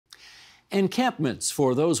Encampments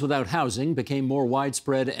for those without housing became more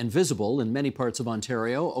widespread and visible in many parts of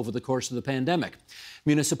Ontario over the course of the pandemic.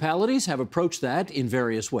 Municipalities have approached that in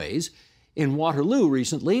various ways. In Waterloo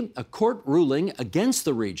recently, a court ruling against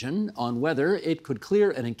the region on whether it could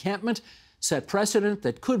clear an encampment set precedent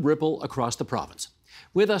that could ripple across the province.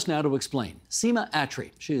 With us now to explain, Sima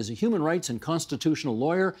Atri. She is a human rights and constitutional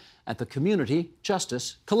lawyer at the Community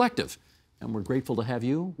Justice Collective. And we're grateful to have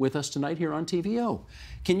you with us tonight here on TVO.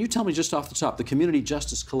 Can you tell me just off the top, the Community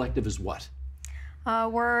Justice Collective is what?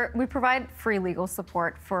 We provide free legal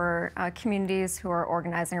support for communities who are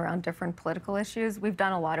organizing around different political issues. We've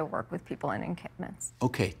done a lot of work with people in encampments.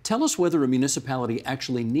 Okay, tell us whether a municipality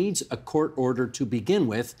actually needs a court order to begin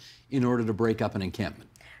with in order to break up an encampment.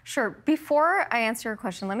 Sure. Before I answer your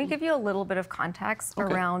question, let me give you a little bit of context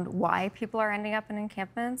around why people are ending up in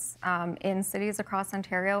encampments in cities across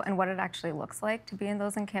Ontario and what it actually looks like to be in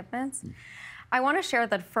those encampments. I want to share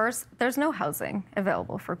that first, there's no housing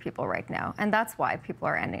available for people right now, and that's why people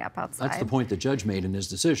are ending up outside. That's the point the judge made in his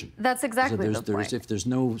decision. That's exactly the point. If there's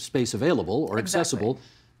no space available or accessible,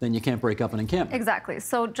 then you can't break up an encampment. Exactly.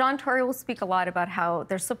 So John Tory will speak a lot about how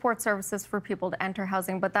there's support services for people to enter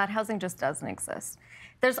housing, but that housing just doesn't exist.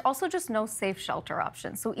 There's also just no safe shelter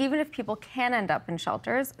options. So even if people can end up in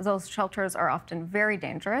shelters, those shelters are often very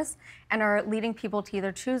dangerous and are leading people to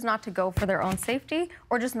either choose not to go for their own safety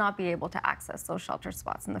or just not be able to access those shelter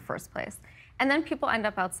spots in the first place. And then people end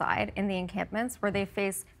up outside in the encampments where they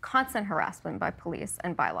face constant harassment by police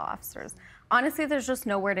and bylaw officers. Honestly, there's just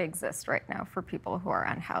nowhere to exist right now for people who are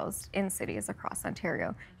unhoused in cities across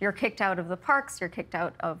Ontario. You're kicked out of the parks, you're kicked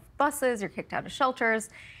out of buses, you're kicked out of shelters,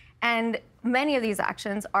 and many of these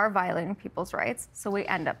actions are violating people's rights, so we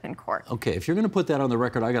end up in court. Okay, if you're going to put that on the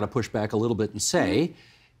record, I got to push back a little bit and say,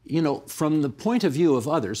 you know, from the point of view of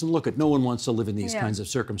others, and look, no one wants to live in these kinds of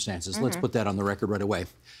circumstances. Let's put that on the record right away.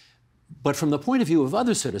 But from the point of view of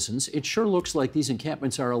other citizens, it sure looks like these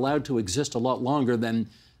encampments are allowed to exist a lot longer than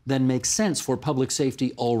makes sense for public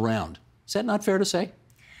safety all round. Is that not fair to say?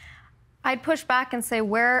 I'd push back and say,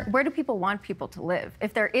 where do people want people to live?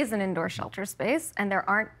 If there is an indoor shelter space and there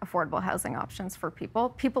aren't affordable housing options for people,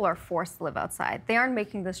 people are forced to live outside. They aren't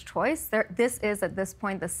making this choice. This is, at this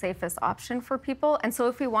point, the safest option for people. And so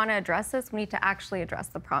if we want to address this, we need to actually address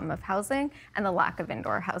the problem of housing and the lack of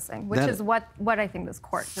indoor housing, which is what I think this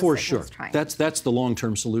court is trying. That's the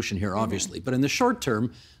long-term solution here, obviously. But in the short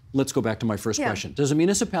term, let's go back to my first question. Does a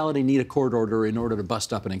municipality need a court order in order to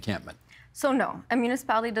bust up an encampment? So no, a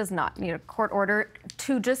municipality does not need a court order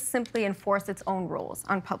to just simply enforce its own rules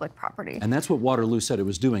on public property. And that's what Waterloo said it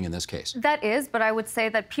was doing in this case. That is, but I would say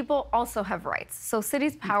that people also have rights. So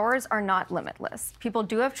cities' powers are not limitless. People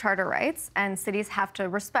do have charter rights, and cities have to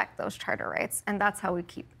respect those charter rights, and that's how we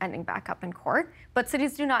keep ending back up in court. But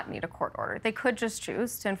cities do not need a court order. They could just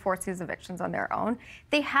choose to enforce these evictions on their own.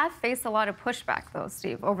 They have faced a lot of pushback, though,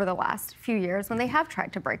 Steve, over the last few years when they have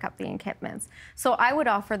tried to break up the encampments. So I would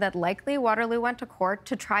offer that likely Waterloo went to court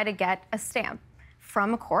to try to get a stamp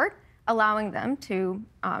from a court allowing them to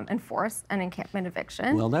enforce an encampment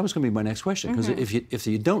eviction. Well, that was going to be my next question, because if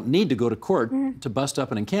you don't need to go to court to bust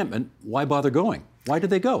up an encampment, why bother going? Why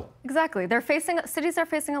did they go? Exactly. Cities are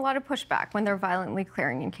facing a lot of pushback when they're violently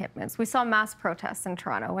clearing encampments. We saw mass protests in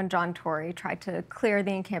Toronto when John Tory tried to clear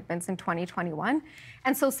the encampments in 2021.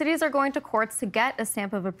 And so cities are going to courts to get a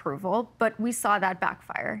stamp of approval, but we saw that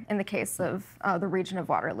backfire in the case of the region of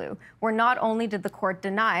Waterloo, where not only did the court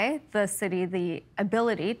deny the city the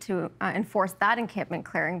ability to enforce that encampment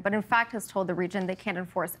clearing, but in fact has told the region they can't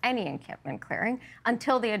enforce any encampment clearing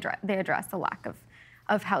until they address the lack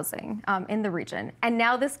of housing in the region. And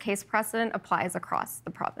now this case precedent applies across the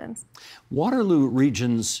province. Waterloo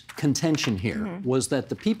Region's contention here was that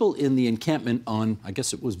the people in the encampment on, I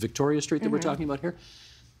guess it was Victoria Street that we're talking about here,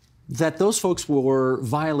 that those folks were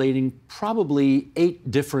violating probably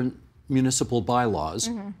 8 different municipal bylaws,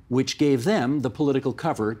 which gave them the political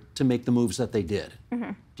cover to make the moves that they did.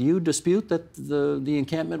 Do you dispute that the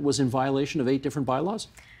encampment was in violation of 8 different bylaws?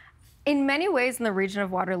 In many ways, in the region of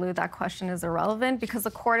Waterloo, that question is irrelevant because the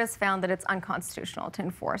court has found that it's unconstitutional to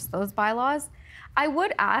enforce those bylaws. I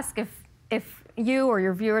would ask if you or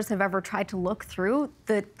your viewers have ever tried to look through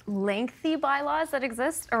the lengthy bylaws that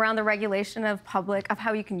exist around the regulation of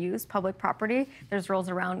how you can use public property. There's rules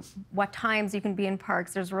around what times you can be in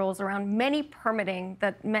parks. There's rules around many permitting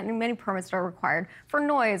many permits are required for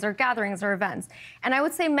noise or gatherings or events. And I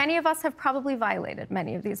would say many of us have probably violated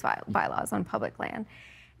many of these bylaws on public land,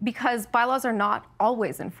 because bylaws are not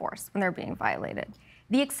always enforced when they're being violated.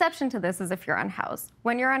 The exception to this is if you're unhoused.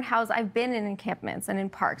 When you're unhoused, I've been in encampments and in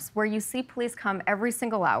parks where you see police come every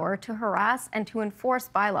single hour to harass and to enforce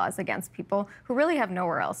bylaws against people who really have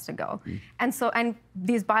nowhere else to go. And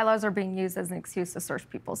these bylaws are being used as an excuse to search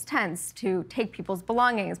people's tents, to take people's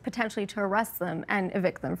belongings, potentially to arrest them and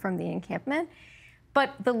evict them from the encampment.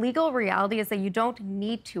 But the legal reality is that you don't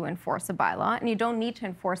need to enforce a bylaw, and you don't need to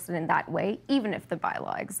enforce it in that way, even if the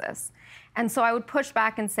bylaw exists. And so I would push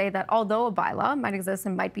back and say that although a bylaw might exist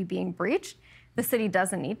and might be being breached, the city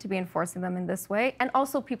doesn't need to be enforcing them in this way. And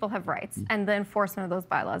also people have rights, and the enforcement of those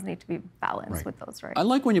bylaws need to be balanced with those rights. I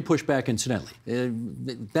like when you push back, incidentally.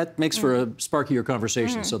 That makes for a sparkier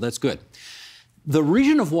conversation, so that's good. The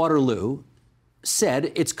region of Waterloo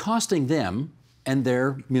said it's costing them and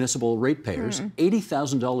their municipal ratepayers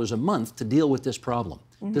 $80,000 a month to deal with this problem.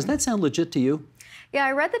 Does that sound legit to you? Yeah,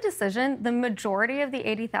 I read the decision. The majority of the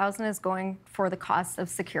 $80,000 is going for the cost of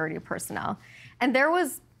security personnel. And there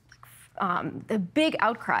was a big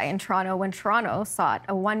outcry in Toronto when Toronto sought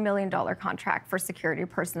a $1 million contract for security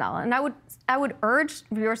personnel. And I would urge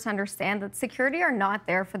viewers to understand that security are not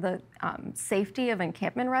there for the safety of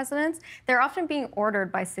encampment residents. They're often being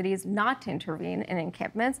ordered by cities not to intervene in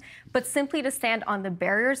encampments, but simply to stand on the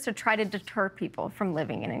barriers to try to deter people from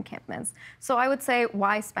living in encampments. So I would say,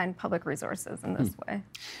 why spend public resources in this way?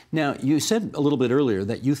 Now, you said a little bit earlier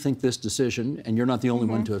that you think this decision, and you're not the only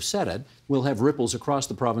one to have said it, will have ripples across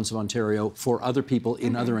the province of Ontario for other people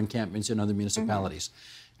in other encampments in other municipalities.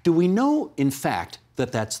 Do we know, in fact,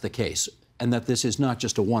 that that's the case, and that this is not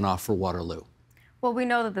just a one-off for Waterloo? Well, we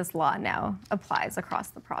know that this law now applies across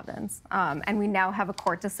the province, and we now have a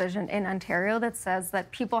court decision in Ontario that says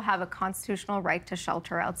that people have a constitutional right to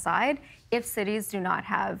shelter outside if cities do not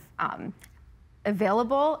have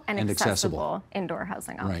available and accessible indoor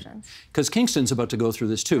housing options. Because Kingston's about to go through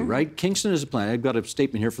this too, right? Kingston is a plan. I've got a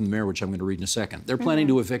statement here from the mayor, which I'm going to read in a second. They're planning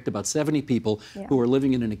to evict about 70 people who are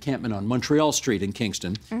living in an encampment on Montreal Street in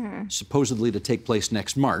Kingston, supposedly to take place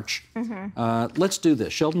next March. Let's do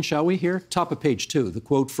this. Sheldon, shall we here? Top of page 2, the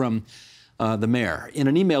quote from the mayor. In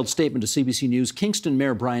an emailed statement to CBC News, Kingston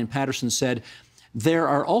Mayor Brian Patterson said, "There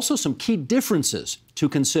are also some key differences to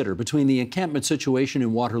consider between the encampment situation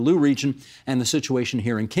in Waterloo region and the situation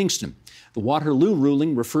here in Kingston. The Waterloo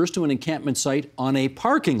ruling refers to an encampment site on a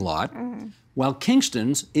parking lot, while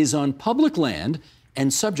Kingston's is on public land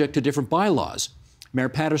and subject to different bylaws." Mayor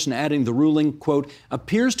Patterson adding the ruling, quote,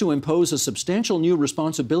 "appears to impose a substantial new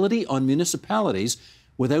responsibility on municipalities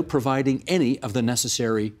without providing any of the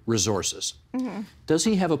necessary resources." Does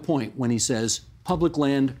he have a point when he says public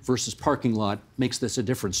land versus parking lot makes this a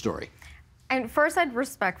different story? And first, I'd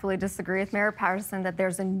respectfully disagree with Mayor Patterson that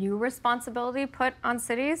there's a new responsibility put on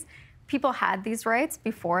cities. People had these rights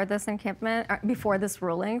before this encampment, before this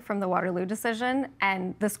ruling from the Waterloo decision,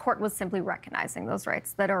 and this court was simply recognizing those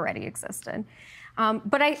rights that already existed.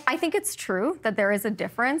 But I think it's true that there is a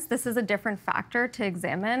difference. This is a different factor to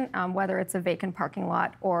examine, whether it's a vacant parking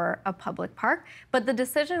lot or a public park. But the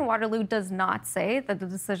decision in Waterloo does not say that the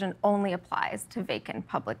decision only applies to vacant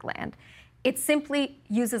public land. It simply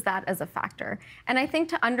uses that as a factor. And I think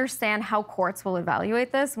to understand how courts will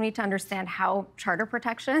evaluate this, we need to understand how charter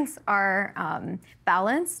protections are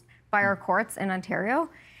balanced by our courts in Ontario.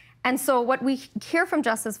 And so what we hear from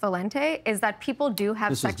Justice Valente is that people do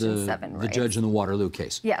have Section 7 rights. The judge in the Waterloo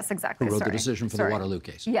case. Yes, exactly. Who wrote the decision for the Waterloo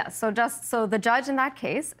case. Yes, so the judge in that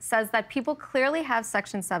case says that people clearly have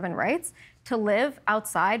Section 7 rights to live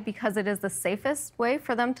outside because it is the safest way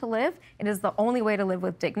for them to live. It is the only way to live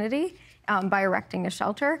with dignity by erecting a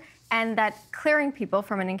shelter, and that clearing people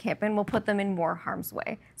from an encampment will put them in more harm's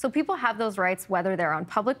way. So people have those rights whether they're on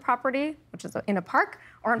public property, which is in a park,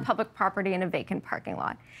 or on public property in a vacant parking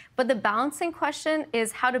lot. But the balancing question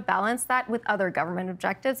is how to balance that with other government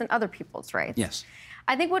objectives and other people's rights. Yes.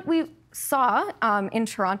 I think what we saw in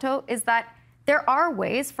Toronto is that there are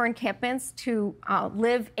ways for encampments to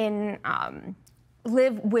live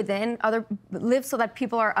so that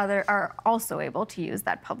people are also able to use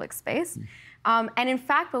that public space. And in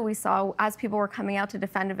fact, what we saw as people were coming out to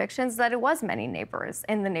defend evictions, that it was many neighbors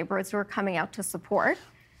in the neighborhoods who were coming out to support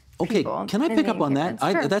people. Okay, can I pick up on that?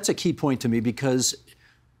 Sure. That's a key point to me because,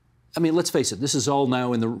 I mean, let's face it, this is all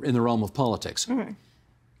now in the realm of politics.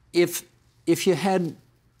 If you had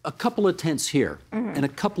a couple of tents here and a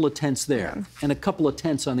couple of tents there and a couple of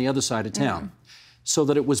tents on the other side of town, so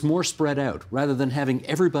that it was more spread out rather than having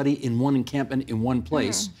everybody in one encampment in one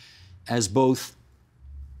place as both,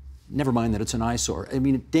 never mind that it's an eyesore, I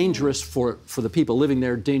mean, dangerous for the people living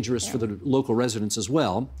there, dangerous for the local residents as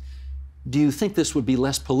well. Do you think this would be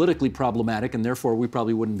less politically problematic and therefore we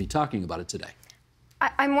probably wouldn't be talking about it today?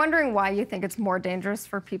 I'm wondering why you think it's more dangerous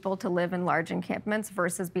for people to live in large encampments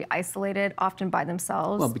versus be isolated, often by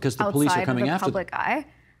themselves. Well, because the police are coming after them. Outside of the public eye.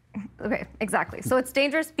 Okay, exactly. So it's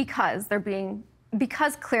dangerous because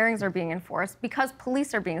clearings are being enforced, because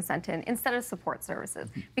police are being sent in instead of support services.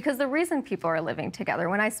 Because the reason people are living together,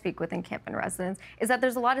 when I speak with encampment residents, is that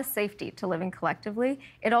there's a lot of safety to living collectively.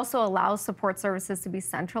 It also allows support services to be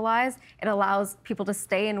centralized. It allows people to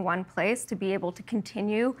stay in one place, to be able to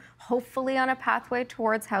continue, hopefully, on a pathway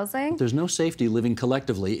towards housing. There's no safety living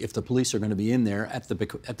collectively if the police are going to be in there at the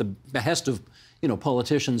behest of,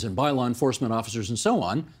 politicians and by law enforcement officers and so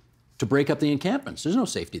on, to break up the encampments. There's no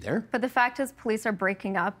safety there. But the fact is, police are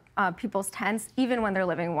breaking up people's tents even when they're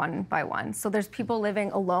living one by one. So there's people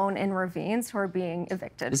living alone in ravines who are being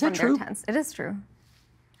evicted from their tents. It is true.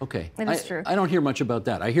 Okay. It is true. I don't hear much about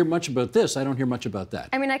that. I hear much about this. I don't hear much about that.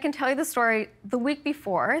 I mean, I can tell you the story. The week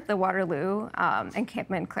before the Waterloo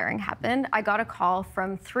encampment clearing happened, I got a call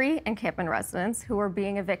from 3 encampment residents who were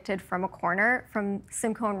being evicted from a corner from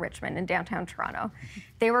Simcoe and Richmond in downtown Toronto.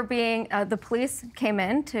 They were being, the police came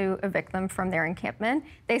in to evict them from their encampment.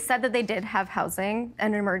 They said that they did have housing,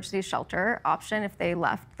 an emergency shelter option if they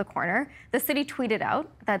left the corner. The city tweeted out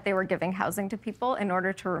that they were giving housing to people in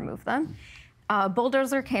order to remove them.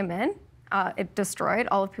 Bulldozer came in. It destroyed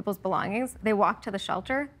all of people's belongings. They walked to the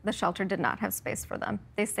shelter. The shelter did not have space for them.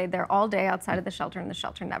 They stayed there all day outside of the shelter, and the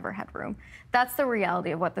shelter never had room. That's the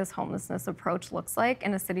reality of what this homelessness approach looks like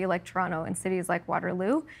in a city like Toronto and cities like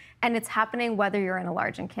Waterloo. And it's happening whether you're in a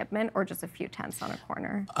large encampment or just a few tents on a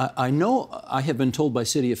corner. I know I have been told by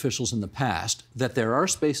city officials in the past that there are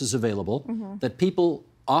spaces available, that people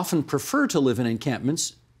often prefer to live in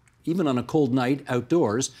encampments, even on a cold night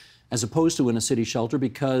outdoors, as opposed to in a city shelter,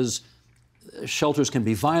 because shelters can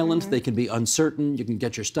be violent, they can be uncertain, you can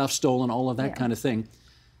get your stuff stolen, all of that kind of thing.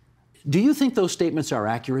 Do you think those statements are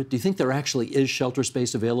accurate? Do you think there actually is shelter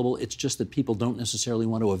space available? It's just that people don't necessarily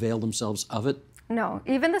want to avail themselves of it? No,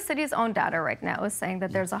 even the city's own data right now is saying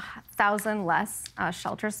that there's 1,000 less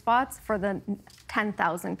shelter spots for the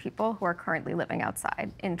 10,000 people who are currently living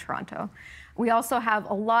outside in Toronto. We also have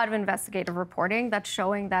a lot of investigative reporting that's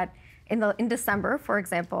showing that in December, for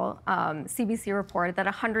example, CBC reported that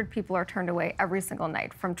 100 people are turned away every single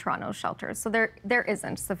night from Toronto's shelters. So there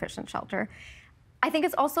isn't sufficient shelter. I think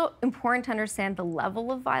it's also important to understand the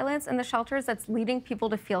level of violence in the shelters that's leading people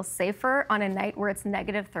to feel safer on a night where it's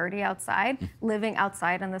 -30 outside, living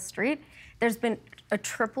outside on the street. There's been a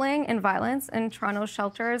tripling in violence in Toronto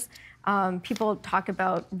shelters. People talk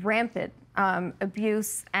about rampant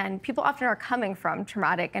abuse, and people often are coming from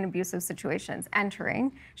traumatic and abusive situations,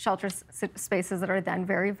 entering shelter spaces that are then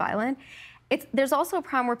very violent. There's also a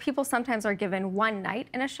problem where people sometimes are given one night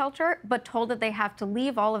in a shelter, but told that they have to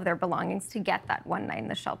leave all of their belongings to get that one night in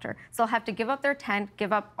the shelter. So they'll have to give up their tent,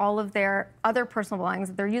 give up all of their other personal belongings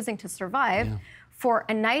that they're using to survive for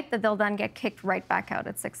a night that they'll then get kicked right back out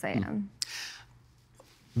at 6 a.m.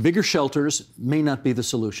 Bigger shelters may not be the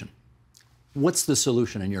solution. What's the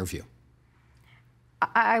solution in your view?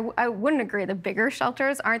 I wouldn't agree that bigger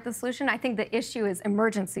shelters aren't the solution. I think the issue is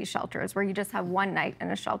emergency shelters, where you just have one night in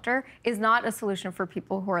a shelter, is not a solution for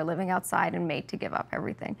people who are living outside and made to give up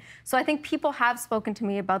everything. So I think people have spoken to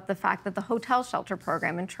me about the fact that the hotel shelter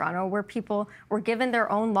program in Toronto, where people were given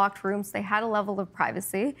their own locked rooms, they had a level of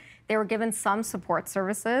privacy, they were given some support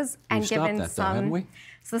services, and given that, some. though, haven't we?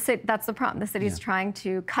 So that's the problem. The city is trying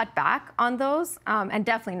to cut back on those, and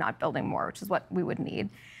definitely not building more, which is what we would need.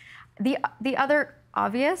 The other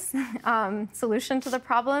obvious solution to the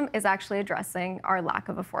problem is actually addressing our lack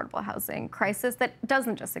of affordable housing crisis that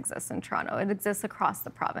doesn't just exist in Toronto. It exists across the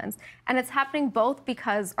province. And it's happening both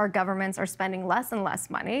because our governments are spending less and less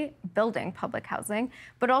money building public housing,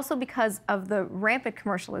 but also because of the rampant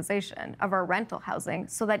commercialization of our rental housing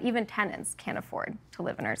so that even tenants can't afford to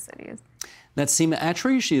live in our cities. That's Sima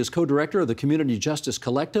Atri. She is co-director of the Community Justice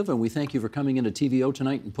Collective, and we thank you for coming into TVO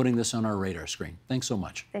tonight and putting this on our radar screen. Thanks so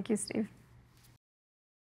much. Thank you, Steve.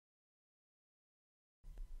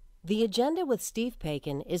 The Agenda with Steve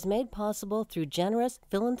Paikin is made possible through generous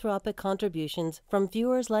philanthropic contributions from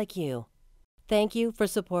viewers like you. Thank you for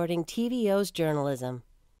supporting TVO's journalism.